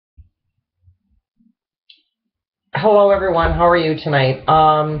Hello everyone, how are you tonight?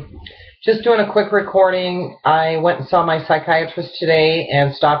 Just doing a quick recording. I went and saw my psychiatrist today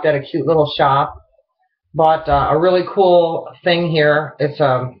and stopped at a cute little shop. Bought a really cool thing here. This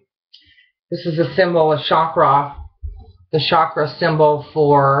is a symbol, a chakra, the chakra symbol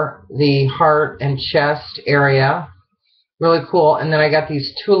for the heart and chest area. Really cool. And then I got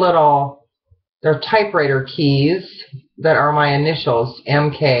these two little, they're typewriter keys that are my initials,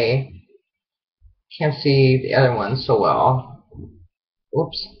 MK. Can't see the other one so well.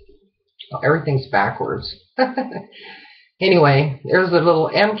 Oops. Oh, everything's backwards. Anyway, there's a little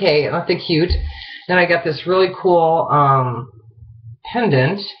MK, nothing cute. Then I got this really cool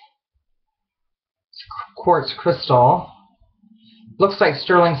pendant. It's quartz crystal. Looks like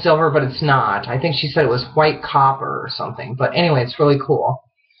sterling silver, but it's not. I think she said it was white copper or something. But anyway, it's really cool.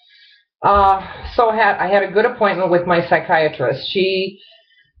 So I had a good appointment with my psychiatrist. She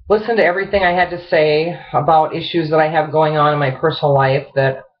listened to everything I had to say about issues that I have going on in my personal life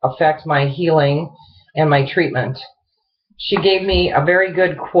that affect my healing and my treatment. She gave me a very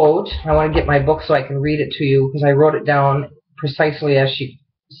good quote. I want to get my book so I can read it to you because I wrote it down precisely as she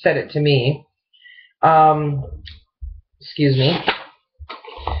said it to me. Excuse me.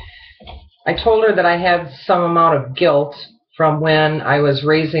 I told her that I had some amount of guilt from when I was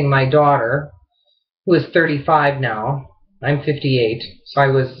raising my daughter, who is 35 now. I'm 58, so I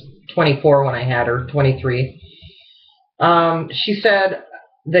was 24 when I had her, 23. She said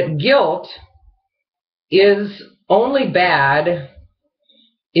that guilt is only bad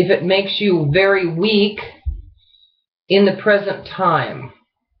if it makes you very weak in the present time.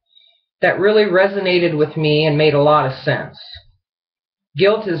 That really resonated with me and made a lot of sense.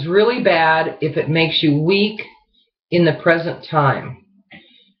 Guilt is really bad if it makes you weak in the present time.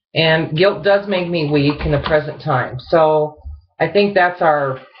 And guilt does make me weak in the present time. So I think that's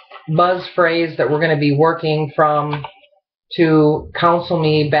our buzz phrase that we're going to be working from to counsel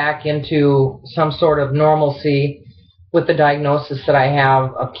me back into some sort of normalcy with the diagnosis that I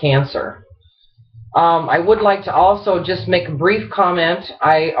have of cancer. I would like to also just make a brief comment.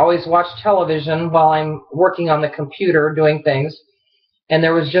 I always watch television while I'm working on the computer doing things. And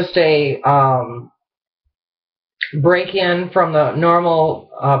there was just a break-in from the normal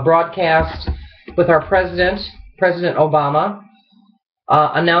broadcast with our President Obama,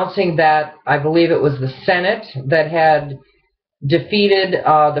 announcing that I believe it was the Senate that had defeated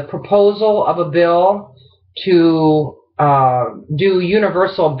the proposal of a bill to do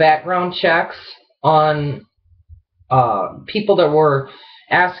universal background checks on people that were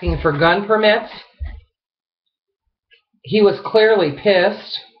asking for gun permits. He was clearly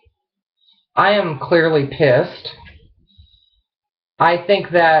pissed. I am clearly pissed. I think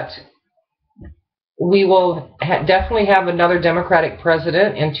that we will definitely have another Democratic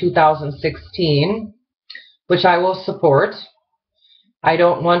president in 2016, which I will support. I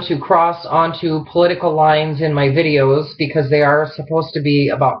don't want to cross onto political lines in my videos because they are supposed to be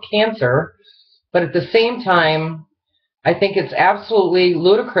about cancer. But at the same time, I think it's absolutely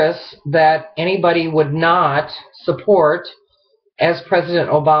ludicrous that anybody would not support, as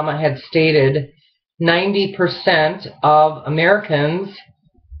President Obama had stated, 90% of Americans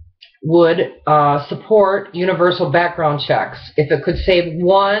would support universal background checks. If it could save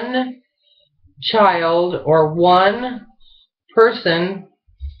one child or one person,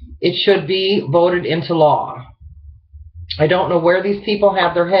 it should be voted into law. I don't know where these people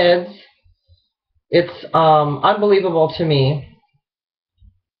have their heads. It's unbelievable to me.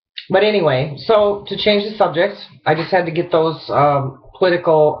 But anyway, so to change the subject, I just had to get those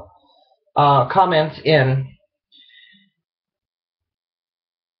political comments in.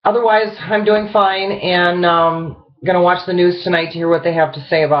 Otherwise, I'm doing fine, and going to watch the news tonight to hear what they have to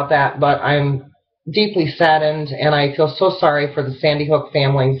say about that. But I'm deeply saddened, and I feel so sorry for the Sandy Hook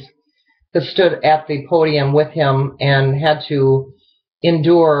families that stood at the podium with him and had to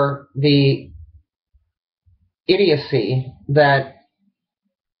endure the idiocy that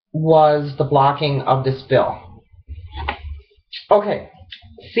was the blocking of this bill. Okay,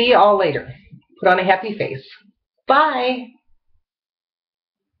 see you all later. Put on a happy face. Bye.